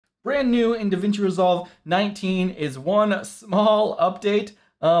Brand new in DaVinci Resolve 19 is one small update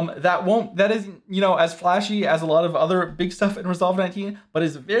that isn't, as flashy as a lot of other big stuff in Resolve 19, but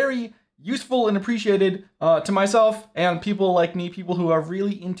is very useful and appreciated to myself and people like me, people who are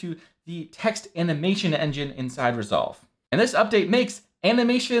really into the text animation engine inside Resolve. And this update makes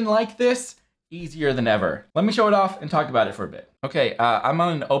animation like this easier than ever. Let me show it off and talk about it for a bit. Okay, I'm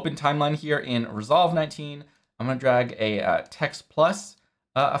on an open timeline here in Resolve 19. I'm gonna drag a text plus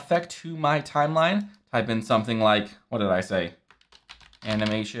effect to my timeline. Type in something like, what did I say?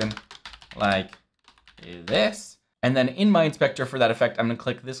 Animation like this. And then in my inspector for that effect, I'm gonna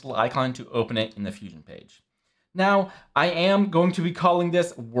click this little icon to open it in the Fusion page. Now, I am going to be calling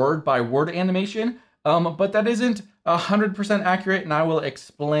this word by word animation, but that isn't 100% accurate, and I will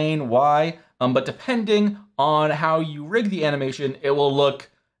explain why. But depending on how you rig the animation, it will look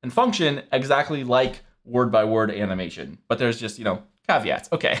and function exactly like word by word animation. But there's just, caveats.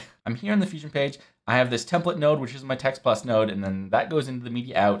 Okay, I'm here in the Fusion page. I have this template node, which is my text plus node, and then that goes into the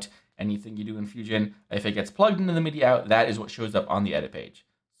media out. Anything you do in Fusion, if it gets plugged into the media out, that is what shows up on the edit page.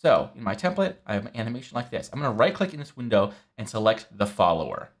 So in my template, I have an animation like this. I'm gonna right click in this window and select the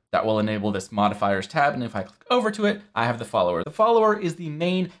follower. That will enable this modifiers tab, and if I click over to it, I have the follower. The follower is the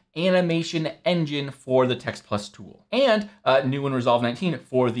main animation engine for the Text Plus tool, and new in Resolve 19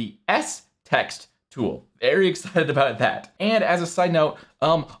 for the S text tool. Very excited about that. And as a side note,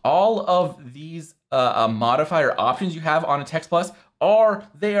 all of these modifier options you have on a Text Plus are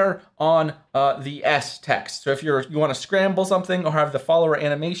there on the S text. So if you want to scramble something or have the follower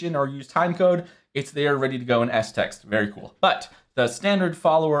animation or use timecode, it's there ready to go in S text. Very cool. But the standard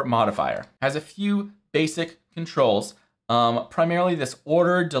follower modifier has a few basic controls, primarily this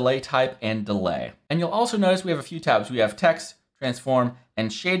order, delay type, and delay. And you'll also notice we have a few tabs. We have text, transform,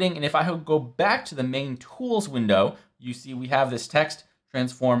 and shading. And if I go back to the main tools window, you see we have this text,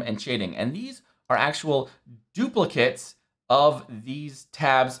 transform, and shading. And these are actual duplicates of these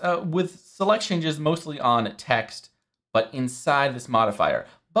tabs with select changes mostly on text, but inside this modifier.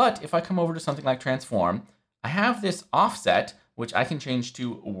 But if I come over to something like transform, I have this offset, which I can change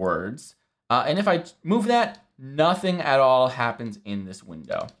to words. And if I move that, nothing at all happens in this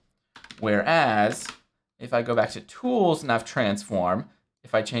window. Whereas if I go back to tools and have transform,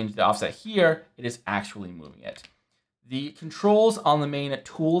 if I change the offset here, it is actually moving it. The controls on the main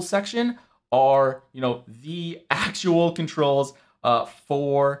tools section are, the actual controls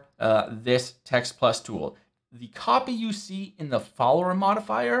for this Text Plus tool. The copy you see in the follower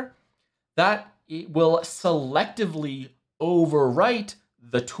modifier, that it will selectively overwrite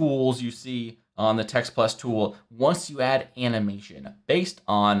the tools you see on the Text Plus tool once you add animation based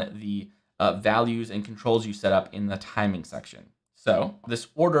on the values and controls you set up in the timing section. So this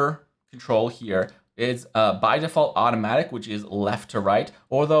order control here is by default automatic, which is left to right,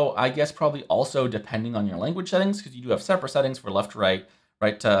 although I guess probably also depending on your language settings, because you do have separate settings for left to right,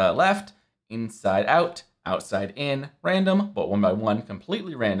 right to left, inside out, outside in, random, but one by one,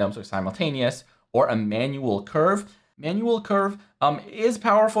 completely random, so simultaneous, or a manual curve. Manual curve is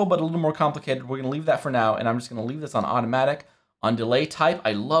powerful, but a little more complicated. We're gonna leave that for now, and I'm just gonna leave this on automatic. On delay type,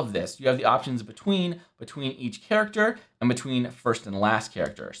 I love this. You have the options between each character and between first and last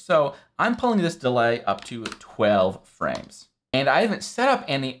character. So I'm pulling this delay up to 12 frames. And I haven't set up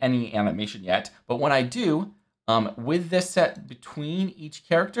any animation yet, but when I do, with this set between each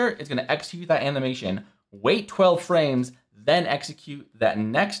character, it's gonna execute that animation, wait 12 frames, then execute that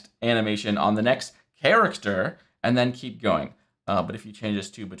next animation on the next character, and then keep going. But if you change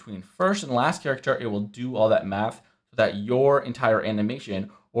this to between first and last character, it will do all that math so that your entire animation,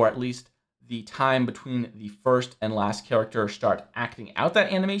 or at least the time between the first and last character start acting out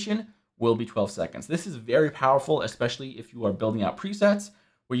that animation, will be 12 seconds. This is very powerful, especially if you are building out presets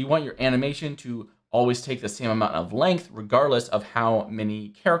where you want your animation to always take the same amount of length, regardless of how many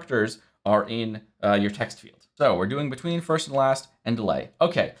characters are in your text field. So we're doing between first and last and delay.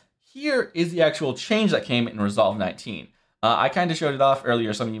 Okay, here is the actual change that came in Resolve 19. I kind of showed it off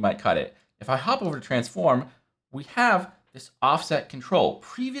earlier, some of you might cut it. If I hop over to transform, we have this offset control.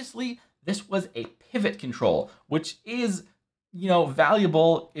 Previously, this was a pivot control, which is,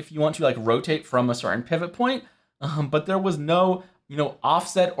 valuable if you want to rotate from a certain pivot point, but there was no,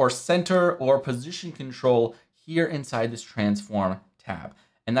 offset or center or position control here inside this transform tab.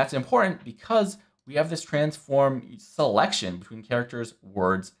 And that's important because we have this transform selection between characters,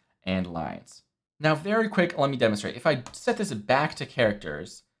 words, and lines. Now, very quick, let me demonstrate. If I set this back to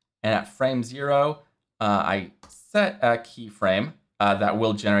characters, and at frame 0, I set a keyframe that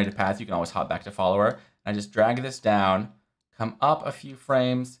will generate a path. You can always hop back to follower. I just drag this down, come up a few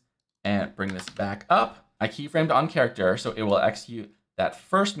frames, and bring this back up. I keyframed on character, so it will execute that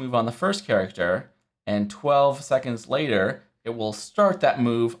first move on the first character, and 12 seconds later, it will start that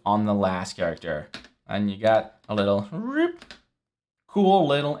move on the last character. And you got a little cool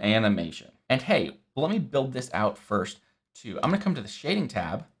little animation. And hey, let me build this out first too. I'm gonna come to the shading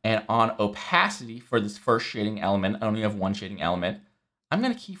tab, and on opacity for this first shading element, I only have one shading element, I'm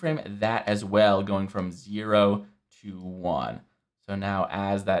gonna keyframe that as well, going from 0 to 1. So now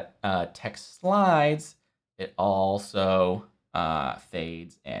as that text slides, it also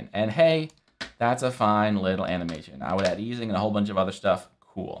fades in. And hey, that's a fine little animation. I would add easing and a whole bunch of other stuff.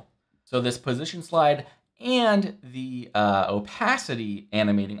 Cool. So this position slide and the opacity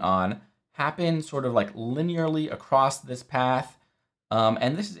animating on happen sort of like linearly across this path.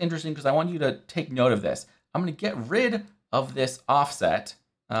 And this is interesting because I want you to take note of this. I'm going to get rid of this offset.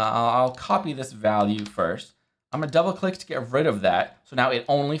 I'll copy this value first. I'm going to double click to get rid of that. So now it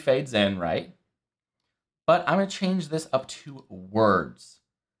only fades in, right? But I'm going to change this up to words.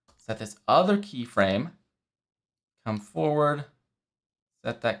 Set this other keyframe, come forward,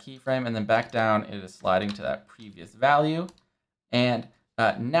 set that keyframe, and then back down. It is sliding to that previous value. And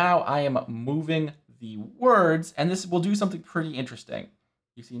now I am moving the words, and this will do something pretty interesting.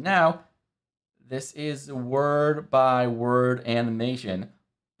 You see now, this is word by word animation.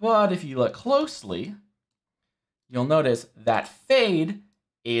 But if you look closely, you'll notice that fade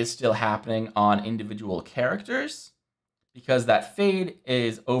is still happening on individual characters, because that fade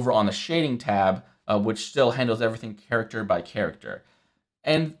is over on the shading tab, which still handles everything character by character.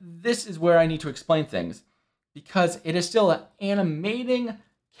 And this is where I need to explain things, because it is still animating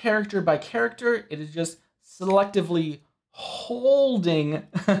character by character. It is just selectively holding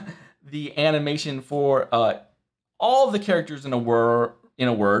the animation for all the characters in a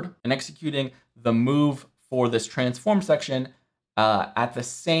word and executing the move for this transform section at the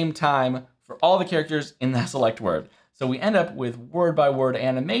same time for all the characters in that select word. So we end up with word by word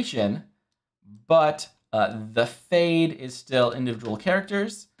animation, but the fade is still individual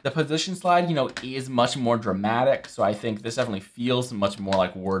characters. The position slide, is much more dramatic. So I think this definitely feels much more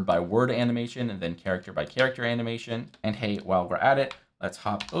like word by word animation than character by character animation. And hey, while we're at it, let's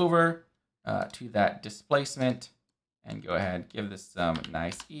hop over to that displacement and go ahead, give this some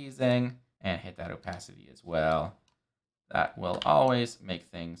nice easing and hit that opacity as well. That will always make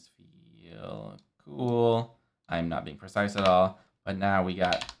things feel cool. I'm not being precise at all, but now we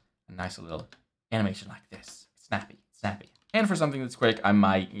got a nice little animation like this. Snappy, snappy. And for something that's quick, I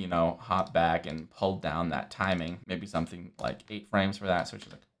might, hop back and pull down that timing. Maybe something like 8 frames for that. So it's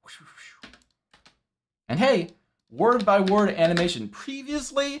just like, whoosh, whoosh. And hey, word by word animation.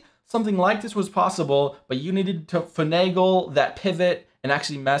 Previously, something like this was possible, but you needed to finagle that pivot and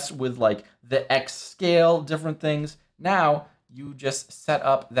actually mess with like the X scale, different things. Now, you just set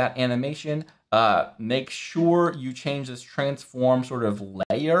up that animation. Make sure you change this transform sort of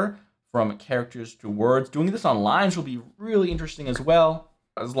layer from characters to words. Doing this on lines will be really interesting as well,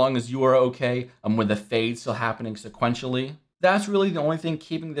 as long as you are okay with the fade still happening sequentially. That's really the only thing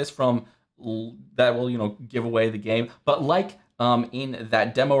keeping this from that will give away the game. But like in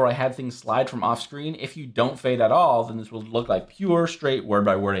that demo where I had things slide from off screen, if you don't fade at all, then this will look like pure straight word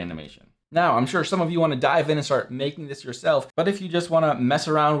by word animation. Now, I'm sure some of you want to dive in and start making this yourself, but if you just want to mess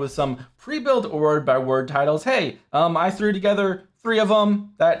around with some pre-built word by word titles, hey, I threw together 3 of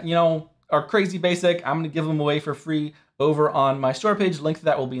them that, are crazy basic. I'm going to give them away for free over on my store page. Link to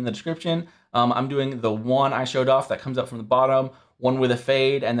that will be in the description. I'm doing the one I showed off that comes up from the bottom, one with a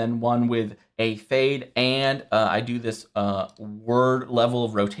fade, and then one with a fade. And I do this word level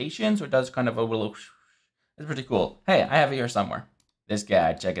of rotation, so it does kind of a little, it's pretty cool. Hey, I have it here somewhere. This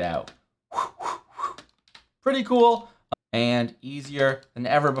guy, check it out. Pretty cool and easier than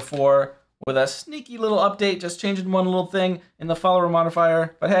ever before with a sneaky little update, just changing one little thing in the follower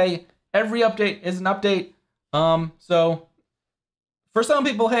modifier. But hey, every update is an update. So for some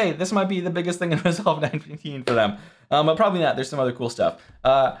people, hey, this might be the biggest thing in Resolve 19 for them. But probably not. There's some other cool stuff.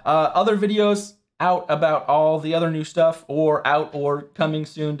 Other videos out about all the other new stuff, or out or coming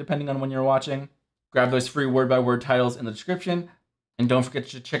soon, depending on when you're watching. Grab those free word by word titles in the description. And don't forget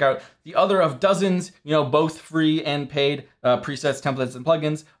to check out the other of dozens, both free and paid presets, templates, and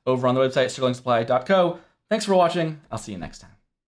plugins over on the website sterlingsupply.co. Thanks for watching. I'll see you next time.